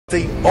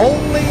The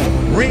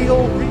only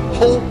real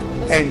hope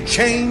and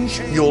change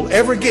you'll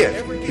ever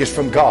get is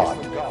from God.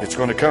 It's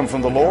going to come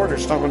from the Lord, or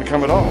it's not going to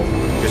come at all.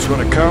 It's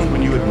going to come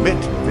when you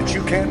admit that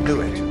you can't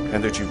do it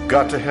and that you've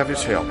got to have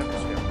His help.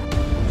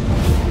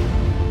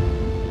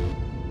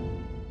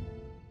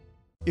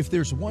 If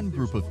there's one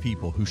group of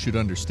people who should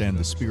understand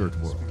the spirit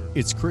world,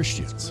 it's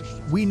Christians.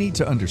 We need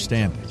to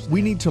understand it.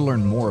 We need to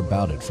learn more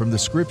about it from the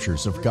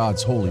scriptures of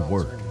God's holy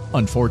word.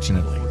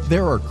 Unfortunately,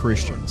 there are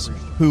Christians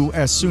who,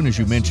 as soon as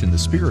you mention the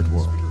spirit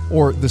world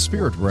or the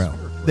spirit realm,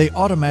 they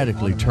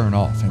automatically turn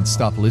off and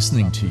stop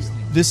listening to you.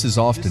 This is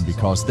often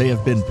because they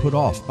have been put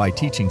off by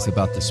teachings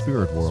about the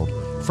spirit world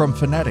from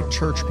fanatic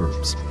church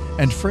groups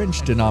and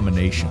fringe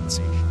denominations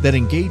that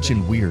engage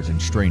in weird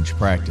and strange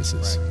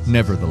practices.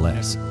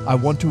 Nevertheless, I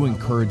want to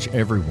encourage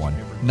everyone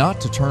not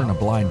to turn a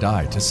blind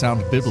eye to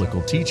sound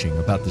biblical teaching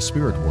about the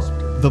spirit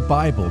world. The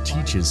Bible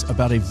teaches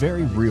about a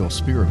very real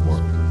spirit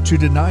world. To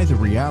deny the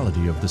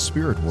reality of the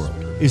spirit world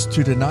is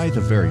to deny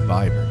the very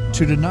Bible.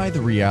 To deny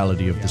the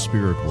reality of the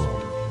spirit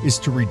world is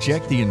to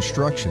reject the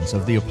instructions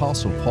of the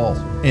Apostle Paul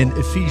in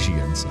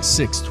Ephesians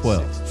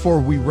 6:12. For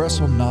we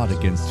wrestle not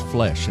against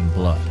flesh and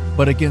blood,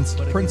 but against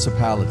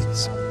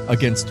principalities,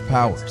 against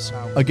powers,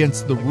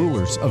 against the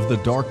rulers of the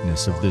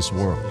darkness of this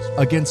world,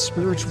 against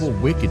spiritual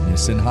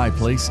wickedness in high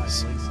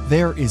places.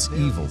 There is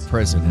evil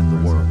present in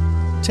the world.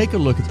 Take a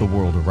look at the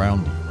world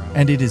around you,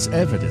 and it is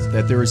evident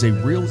that there is a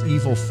real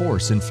evil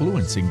force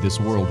influencing this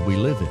world we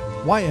live in.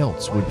 Why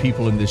else would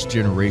people in this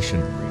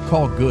generation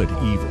call good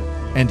evil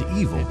and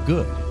evil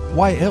good?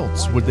 Why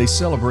else would they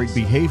celebrate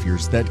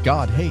behaviors that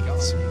God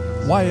hates?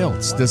 Why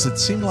else does it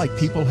seem like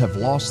people have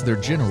lost their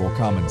general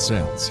common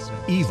sense?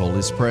 Evil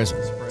is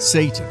present.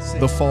 Satan,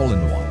 the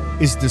fallen one,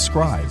 is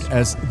described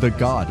as the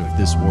god of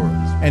this world,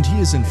 and he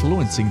is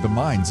influencing the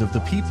minds of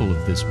the people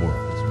of this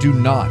world. Do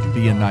not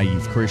be a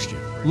naive Christian.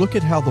 Look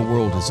at how the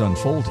world is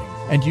unfolding,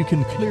 and you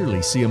can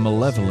clearly see a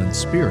malevolent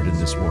spirit in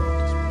this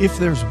world. If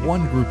there's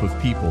one group of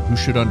people who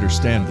should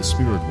understand the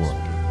spirit world,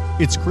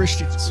 it's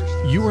Christians.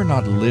 You are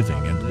not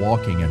living and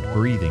walking and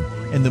breathing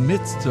in the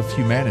midst of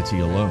humanity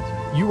alone.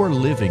 You are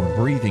living,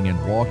 breathing, and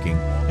walking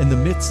in the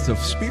midst of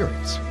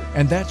spirits.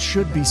 And that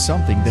should be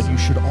something that you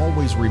should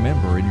always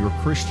remember in your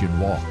Christian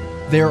walk.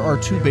 There are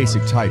two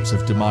basic types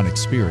of demonic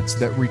spirits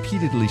that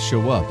repeatedly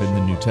show up in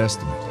the New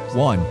Testament.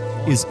 One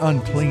is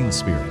unclean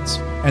spirits,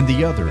 and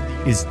the other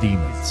is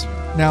demons.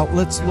 Now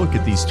let's look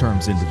at these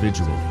terms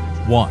individually.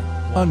 1.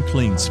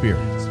 Unclean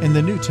spirit. In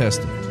the New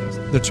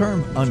Testament, the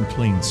term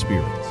unclean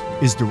spirit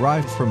is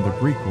derived from the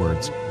Greek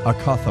words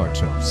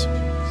akathartos.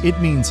 It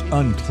means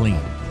unclean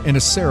in a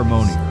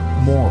ceremonial,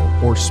 moral,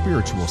 or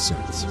spiritual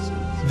sense.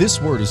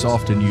 This word is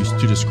often used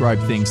to describe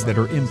things that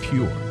are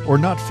impure or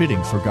not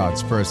fitting for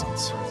God's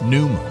presence.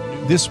 Pneuma.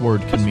 This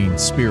word can mean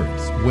spirit,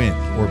 wind,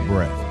 or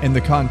breath. In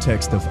the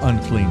context of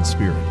unclean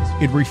spirit,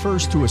 it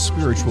refers to a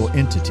spiritual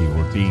entity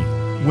or being.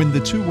 When the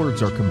two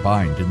words are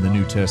combined in the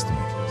New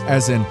Testament,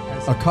 as in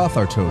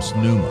akathartos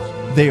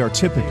pneuma, they are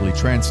typically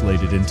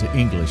translated into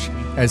English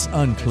as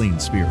unclean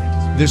spirit.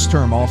 This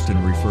term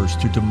often refers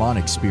to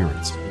demonic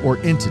spirits or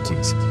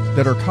entities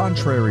that are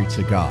contrary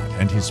to God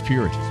and His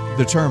purity.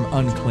 The term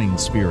unclean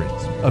spirit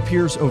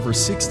appears over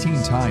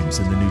 16 times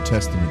in the New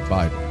Testament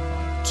Bible.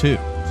 2.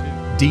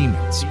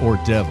 Demons or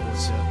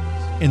devils.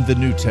 In the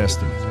New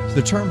Testament,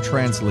 the term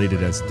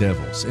translated as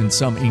devils in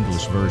some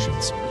English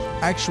versions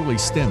actually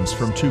stems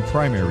from two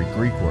primary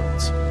Greek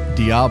words,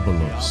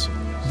 diabolos.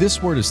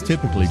 This word is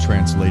typically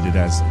translated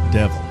as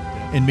devil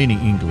in many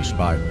English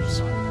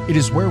Bibles. It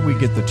is where we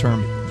get the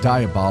term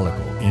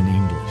diabolical in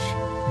English.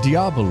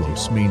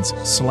 Diabolos means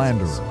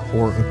slanderer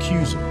or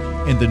accuser.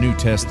 In the New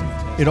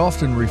Testament, it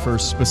often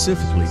refers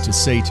specifically to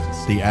Satan,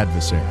 the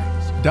adversary.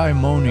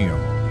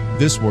 Daimonion.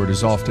 This word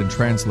is often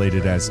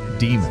translated as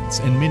demons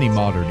in many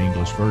modern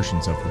English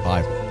versions of the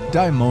Bible.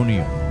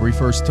 Daimonion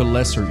refers to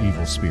lesser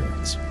evil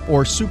spirits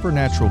or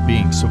supernatural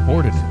beings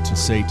subordinate to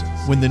Satan,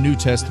 when the New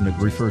Testament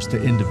refers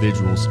to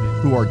individuals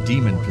who are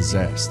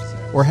demon-possessed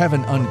or have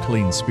an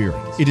unclean spirit.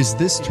 It is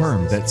this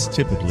term that's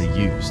typically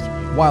used.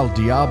 While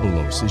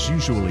diabolos is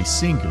usually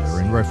singular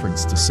in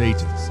reference to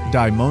Satan,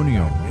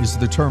 daimonion is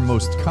the term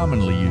most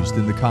commonly used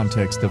in the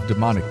context of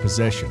demonic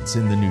possessions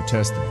in the New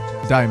Testament.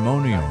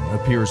 Daimonion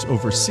appears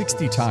over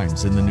 60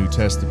 times in the New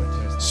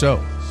Testament.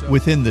 So,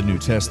 within the New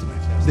Testament,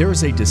 there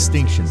is a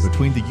distinction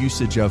between the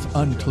usage of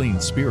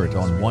unclean spirit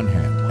on one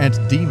hand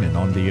and demon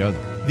on the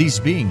other. These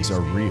beings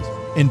are real.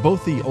 In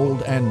both the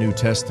Old and New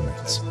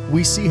Testaments,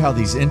 we see how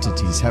these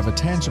entities have a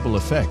tangible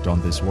effect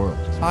on this world.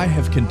 I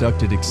have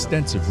conducted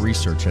extensive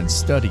research and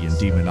study in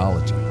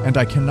demonology, and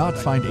I cannot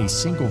find a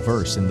single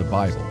verse in the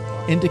Bible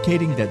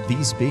indicating that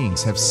these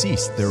beings have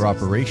ceased their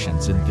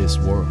operations in this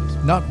world.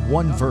 Not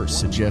one verse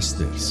suggests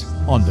this.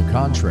 On the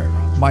contrary,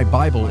 my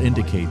Bible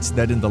indicates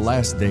that in the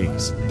last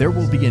days, there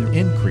will be an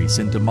increase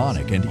in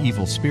demonic and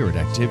evil spirit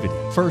activity.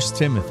 1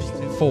 Timothy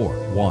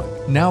 4:1.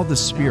 Now the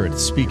Spirit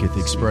speaketh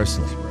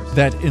expressly,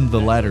 that in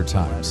the latter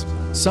times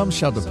some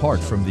shall depart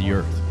from the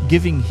earth,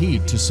 giving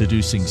heed to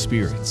seducing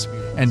spirits,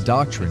 and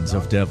doctrines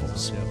of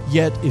devils.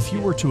 Yet, if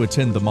you were to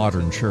attend the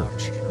modern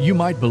church, you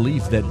might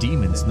believe that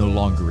demons no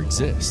longer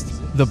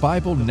exist. The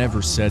Bible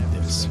never said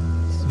this.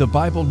 The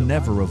Bible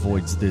never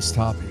avoids this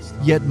topic.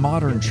 Yet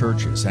modern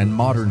churches and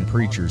modern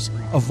preachers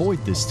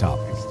avoid this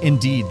topic.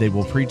 Indeed, they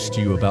will preach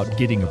to you about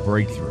getting a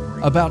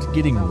breakthrough, about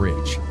getting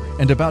rich,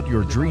 and about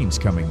your dreams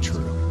coming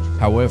true.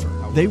 However,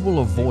 they will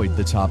avoid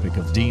the topic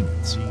of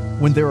demons.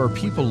 When there are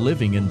people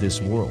living in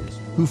this world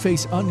who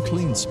face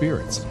unclean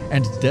spirits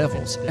and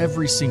devils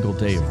every single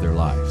day of their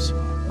lives.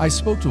 I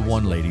spoke to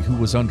one lady who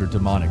was under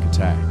demonic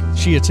attack.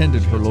 She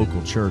attended her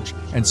local church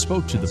and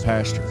spoke to the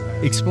pastor,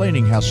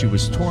 explaining how she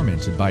was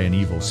tormented by an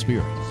evil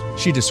spirit.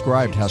 She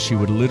described how she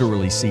would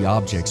literally see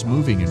objects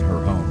moving in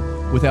her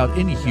home without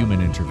any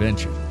human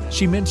intervention.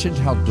 She mentioned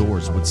how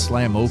doors would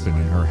slam open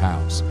in her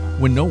house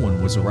when no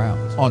one was around.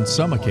 On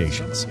some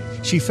occasions,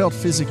 she felt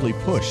physically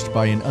pushed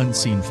by an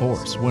unseen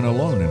force when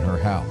alone in her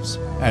house.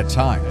 At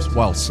times,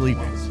 while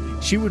sleeping,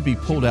 she would be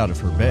pulled out of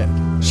her bed.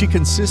 She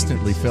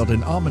consistently felt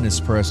an ominous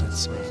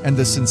presence and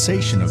the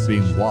sensation of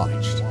being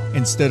watched.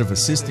 Instead of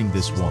assisting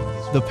this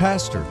woman, the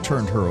pastor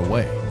turned her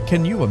away.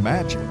 Can you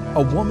imagine?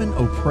 A woman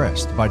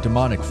oppressed by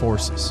demonic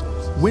forces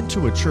went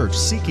to a church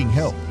seeking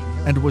help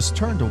and was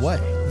turned away.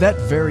 That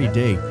very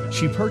day,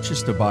 she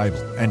purchased a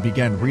Bible and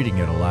began reading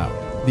it aloud.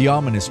 The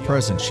ominous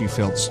presence she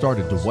felt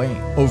started to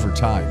wane. Over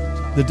time,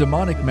 the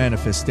demonic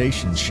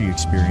manifestations she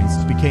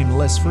experienced became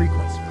less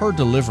frequent. Her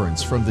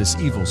deliverance from this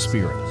evil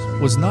spirit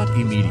was not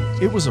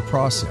immediate. It was a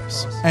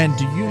process. And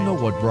do you know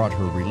what brought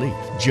her relief?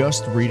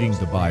 Just reading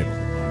the Bible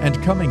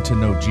and coming to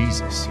know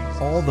Jesus.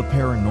 All the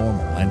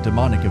paranormal and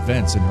demonic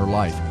events in her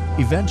life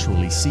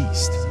eventually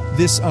ceased.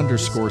 This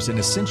underscores an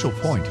essential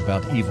point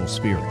about evil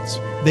spirits.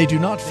 They do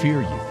not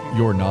fear you,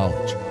 your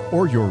knowledge,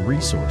 or your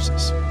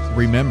resources.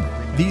 Remember,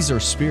 these are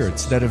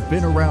spirits that have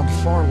been around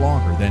far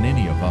longer than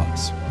any of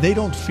us. They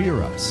don't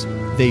fear us.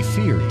 They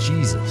fear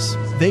Jesus.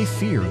 They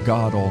fear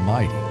God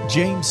Almighty.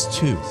 James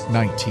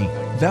 2:19.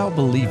 Thou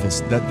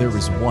believest that there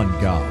is one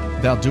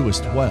God. Thou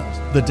doest well.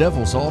 The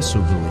devils also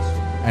believe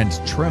and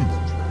tremble.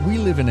 We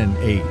live in an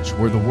age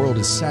where the world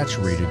is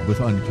saturated with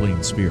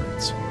unclean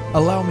spirits.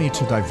 Allow me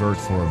to divert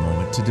for a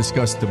moment to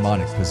discuss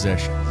demonic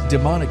possession.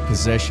 Demonic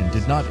possession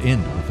did not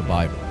end with the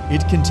Bible.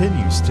 It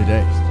continues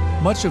today.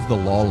 Much of the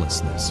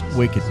lawlessness,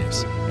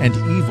 wickedness, and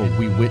evil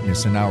we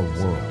witness in our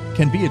world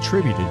can be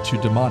attributed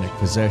to demonic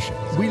possession.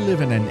 We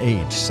live in an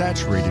age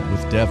saturated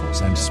with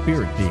devils and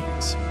spirit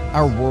beings.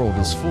 Our world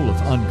is full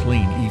of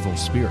unclean, evil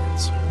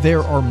spirits.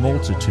 There are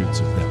multitudes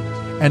of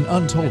them, an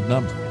untold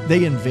number.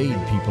 They invade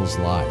people's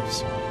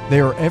lives. They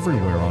are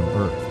everywhere on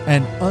earth,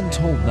 an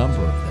untold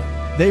number of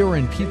them. They are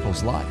in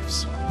people's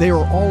lives. They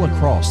are all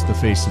across the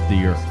face of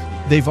the earth.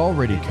 They've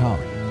already come,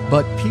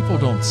 but people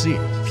don't see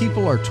it.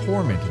 People are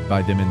tormented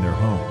by them in their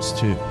homes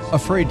too,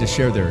 afraid to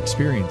share their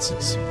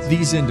experiences.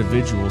 These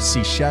individuals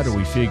see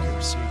shadowy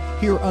figures,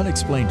 hear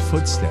unexplained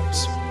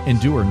footsteps,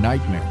 endure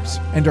nightmares,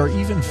 and are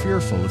even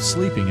fearful of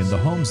sleeping in the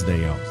homes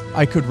they own.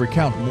 I could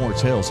recount more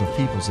tales of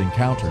people's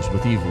encounters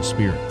with evil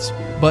spirits,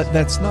 but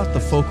that's not the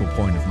focal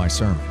point of my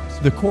sermon.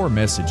 The core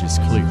message is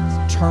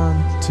clear.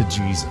 Turn to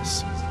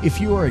Jesus. If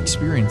you are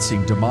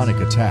experiencing demonic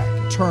attack,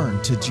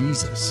 turn to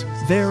Jesus.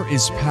 There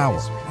is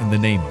power in the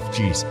name of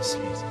Jesus.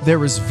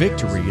 There is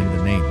victory in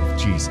the name of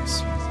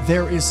Jesus.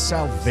 There is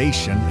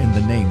salvation in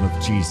the name of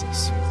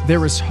Jesus.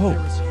 There is hope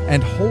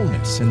and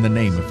wholeness in the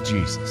name of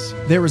Jesus.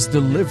 There is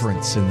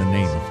deliverance in the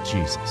name of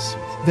Jesus.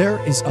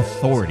 There is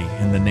authority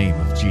in the name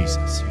of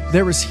Jesus.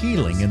 There is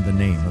healing in the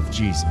name of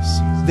Jesus.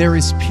 There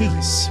is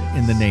peace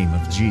in the name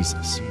of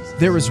Jesus.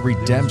 There is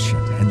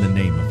redemption in the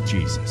name of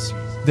Jesus.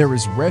 There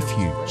is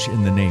refuge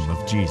in the name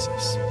of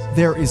Jesus.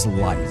 There is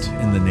light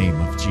in the name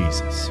of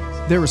Jesus.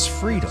 There is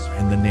freedom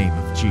in the name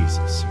of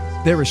Jesus.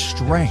 There is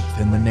strength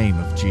in the name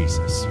of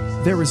Jesus.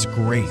 There is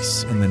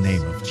grace in the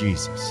name of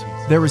Jesus.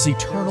 There is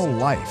eternal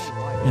life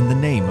in the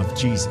name of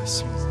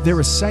Jesus. There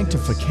is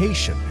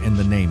sanctification in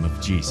the name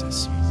of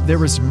Jesus.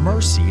 There is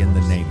mercy in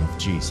the name of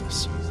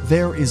Jesus.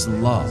 There is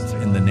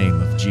love in the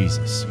name of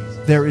Jesus.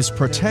 There is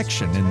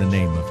protection in the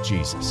name of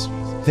Jesus.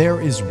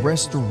 There is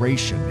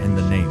restoration in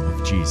the name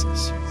of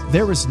Jesus.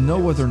 There is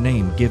no other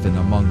name given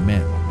among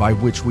men by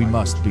which we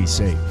must be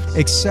saved,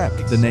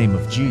 except the name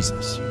of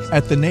Jesus.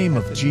 At the name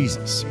of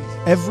Jesus,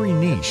 every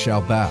knee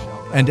shall bow,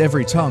 and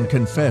every tongue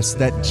confess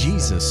that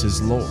Jesus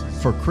is Lord.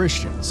 For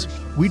Christians,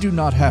 we do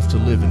not have to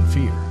live in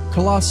fear.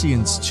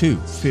 Colossians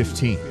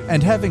 2:15.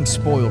 And having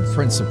spoiled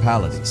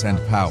principalities and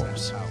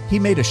powers, he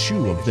made a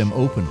shoe of them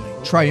openly,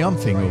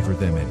 triumphing over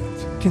them in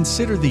it.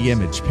 Consider the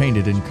image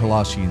painted in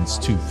Colossians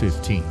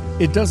 2:15.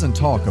 It doesn't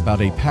talk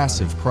about a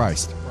passive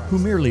Christ who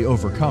merely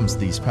overcomes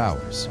these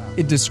powers.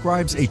 It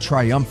describes a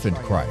triumphant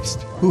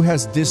Christ who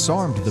has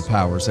disarmed the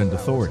powers and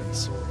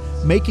authorities,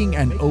 making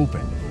an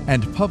open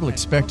and public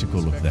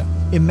spectacle of them.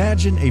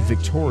 Imagine a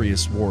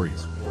victorious warrior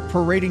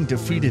parading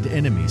defeated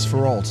enemies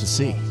for all to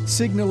see,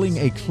 signaling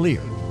a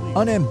clear,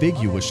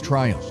 unambiguous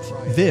triumph.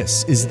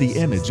 This is the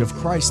image of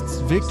Christ's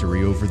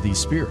victory over these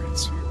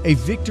spirits, a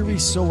victory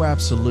so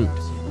absolute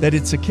that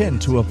it's akin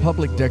to a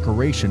public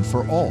decoration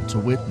for all to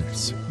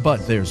witness.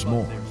 But there's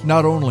more.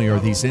 Not only are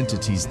these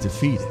entities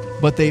defeated,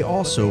 but they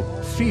also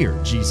fear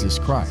Jesus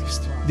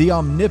Christ. The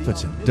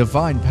omnipotent,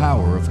 divine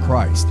power of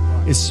Christ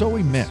is so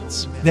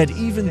immense that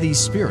even these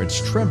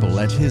spirits tremble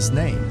at His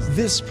name.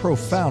 This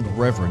profound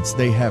reverence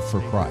they have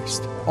for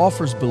Christ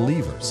offers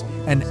believers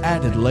an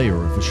added layer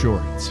of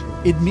assurance.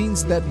 It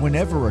means that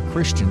whenever a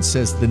Christian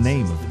says the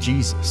name of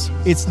Jesus,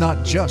 it's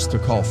not just a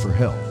call for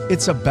help.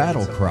 It's a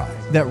battle cry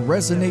that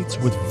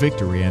resonates with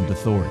victory and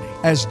authority.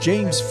 As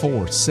James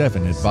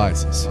 4:7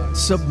 advises,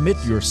 submit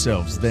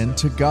yourselves then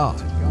to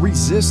God.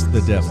 Resist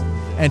the devil,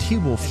 and he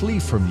will flee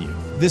from you.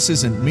 This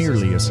isn't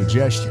merely a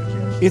suggestion.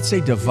 It's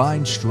a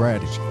divine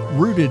strategy,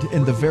 rooted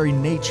in the very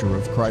nature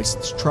of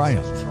Christ's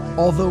triumph.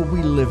 Although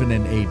we live in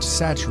an age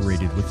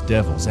saturated with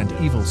devils and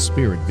evil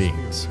spirit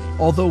beings,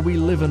 although we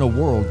live in a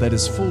world that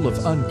is full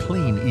of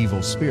unclean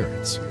evil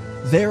spirits,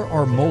 there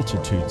are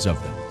multitudes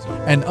of them,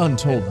 an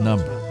untold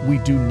number we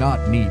do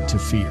not need to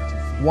fear.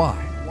 Why?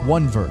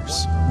 One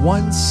verse,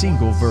 one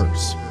single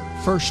verse,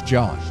 1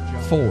 John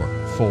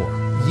 4:4.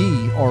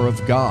 Ye are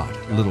of God,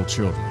 little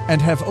children,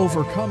 and have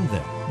overcome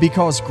them,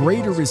 because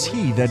greater is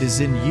He that is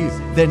in you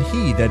than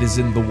he that is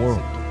in the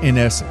world. In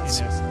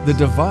essence, the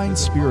divine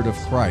Spirit of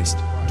Christ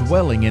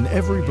dwelling in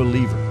every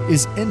believer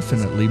is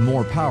infinitely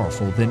more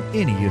powerful than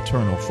any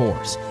eternal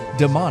force,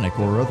 demonic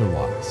or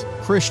otherwise.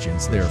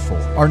 Christians,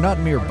 therefore, are not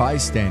mere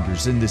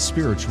bystanders in this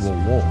spiritual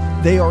war.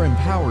 They are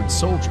empowered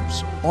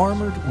soldiers,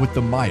 armored with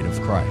the might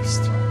of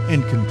Christ.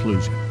 In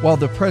conclusion, while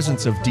the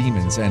presence of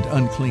demons and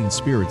unclean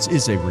spirits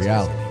is a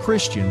reality,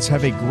 Christians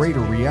have a greater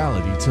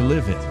reality to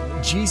live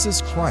in: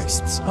 Jesus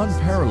Christ's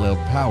unparalleled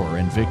power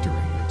and victory.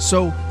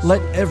 So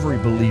let every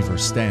believer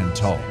stand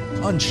tall,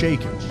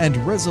 unshaken, and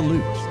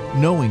resolute,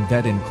 knowing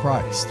that in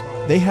Christ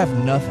they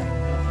have nothing,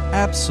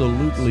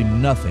 absolutely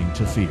nothing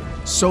to fear.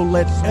 So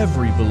let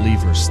every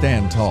believer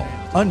stand tall,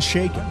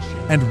 unshaken,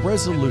 and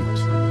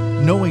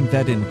resolute, knowing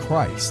that in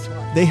Christ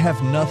they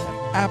have nothing,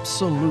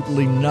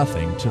 absolutely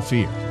nothing to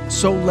fear.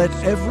 So let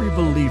every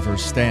believer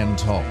stand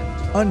tall,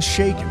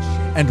 unshaken,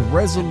 and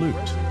resolute,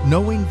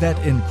 knowing that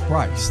in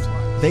Christ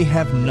they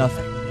have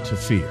nothing to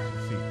fear.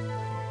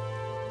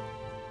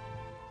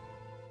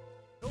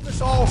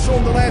 Notice also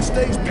in the last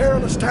days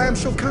perilous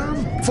times shall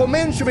come, for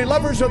men shall be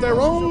lovers of their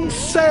own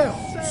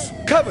selves,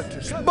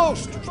 covetous,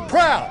 boasters,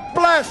 proud,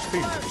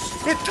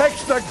 blasphemers. It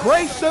takes the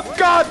grace of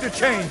God to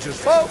change us,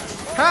 folks.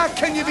 How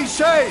can you be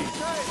saved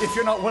if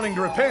you're not willing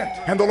to repent?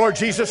 And the Lord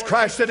Jesus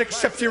Christ said,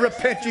 except ye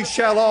repent, ye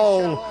shall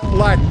all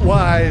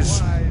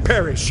likewise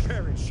perish.